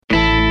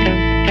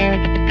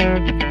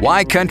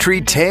Y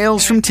Country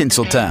Tales from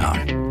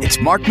Tinseltown. It's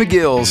Mark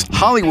McGill's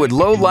Hollywood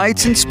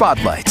Lowlights and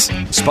Spotlights,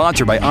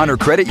 sponsored by Honor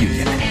Credit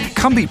Union.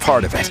 Come be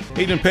part of it.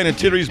 Hayden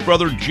Panettiere's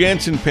brother,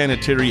 Jansen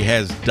Panettiere,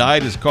 has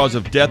died. His cause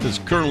of death is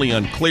currently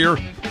unclear.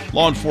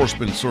 Law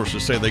enforcement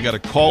sources say they got a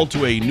call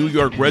to a New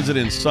York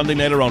residence Sunday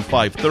night around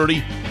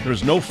 5:30.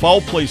 There's no foul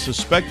play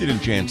suspected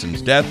in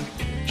Jansen's death.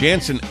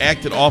 Jansen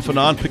acted off and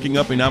on, picking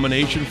up a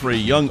nomination for a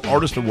Young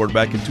Artist Award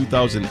back in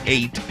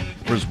 2008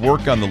 for his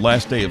work on The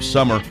Last Day of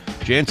Summer.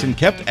 Jansen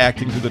kept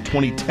acting through the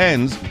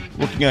 2010s,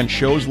 working on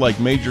shows like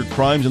Major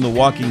Crimes and The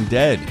Walking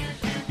Dead.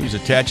 He was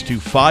attached to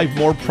 5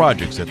 more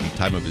projects at the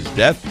time of his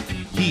death.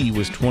 He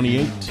was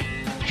 28.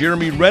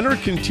 Jeremy Renner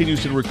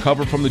continues to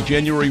recover from the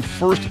January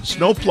 1st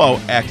snowplow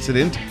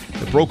accident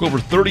that broke over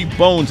 30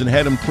 bones and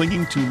had him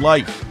clinging to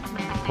life.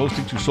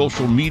 Posting to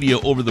social media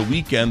over the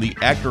weekend, the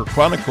actor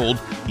chronicled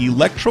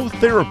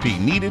electrotherapy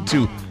needed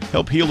to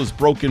help heal his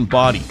broken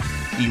body.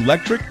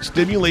 Electric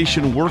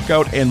stimulation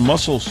workout and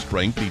muscle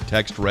strength, the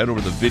text read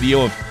over the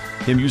video of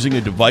him using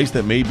a device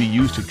that may be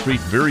used to treat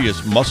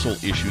various muscle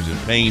issues and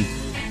pain.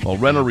 While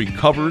Renner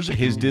recovers,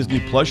 his Disney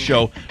Plus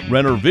show,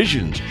 Renner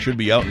Visions, should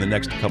be out in the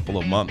next couple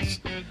of months.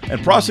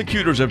 And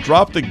prosecutors have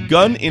dropped the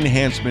gun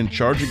enhancement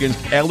charge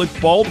against Alec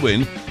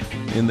Baldwin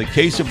in the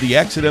case of the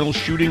accidental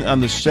shooting on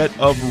the set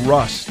of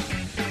Rust.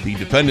 The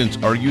defendants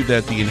argued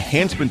that the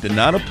enhancement did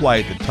not apply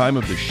at the time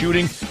of the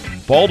shooting.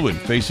 Baldwin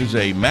faces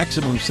a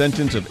maximum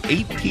sentence of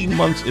 18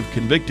 months if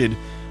convicted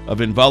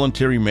of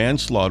involuntary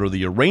manslaughter.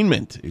 The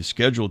arraignment is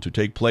scheduled to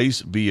take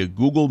place via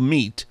Google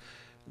Meet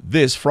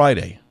this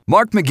Friday.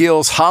 Mark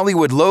McGill's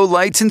Hollywood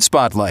Lowlights and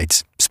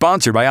Spotlights,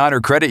 sponsored by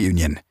Honor Credit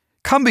Union.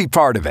 Come be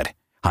part of it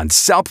on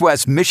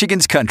Southwest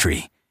Michigan's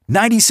Country,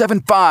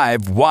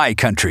 97.5 Y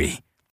Country.